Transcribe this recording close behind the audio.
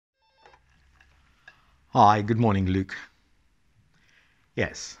Hi, good morning, Luke.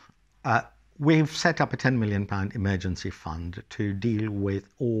 Yes, we've set up a £10 million emergency fund to deal with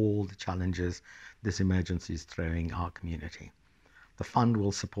all the challenges this emergency is throwing our community. The fund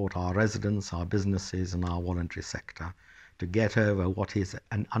will support our residents, our businesses, and our voluntary sector to get over what is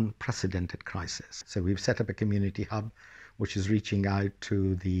an unprecedented crisis. So we've set up a community hub which is reaching out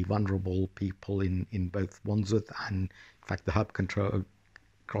to the vulnerable people in both Wandsworth and, in fact, the hub control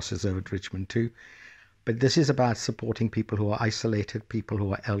crosses over to Richmond too. But this is about supporting people who are isolated, people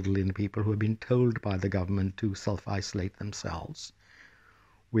who are elderly, and people who have been told by the government to self-isolate themselves.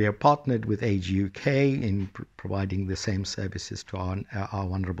 We are partnered with Age UK in providing the same services to our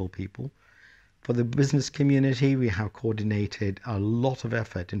vulnerable people. For the business community, we have coordinated a lot of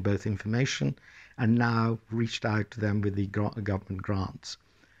effort in both information and now reached out to them with the government grants.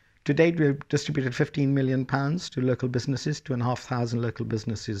 To date, we've distributed £15 million to local businesses. 2,500 local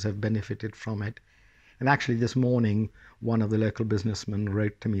businesses have benefited from it. And actually this morning, one of the local businessmen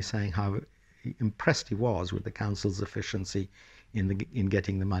wrote to me saying how impressed he was with the council's efficiency in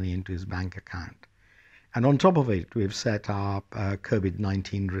getting the money into his bank account. And on top of it, we've set up a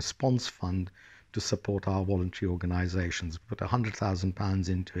COVID-19 response fund to support our voluntary organisations. We put £100,000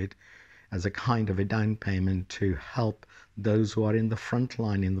 into it as a kind of a down payment to help those who are in the front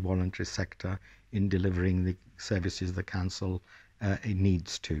line in the voluntary sector in delivering the services the council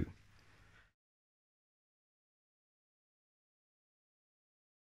needs to.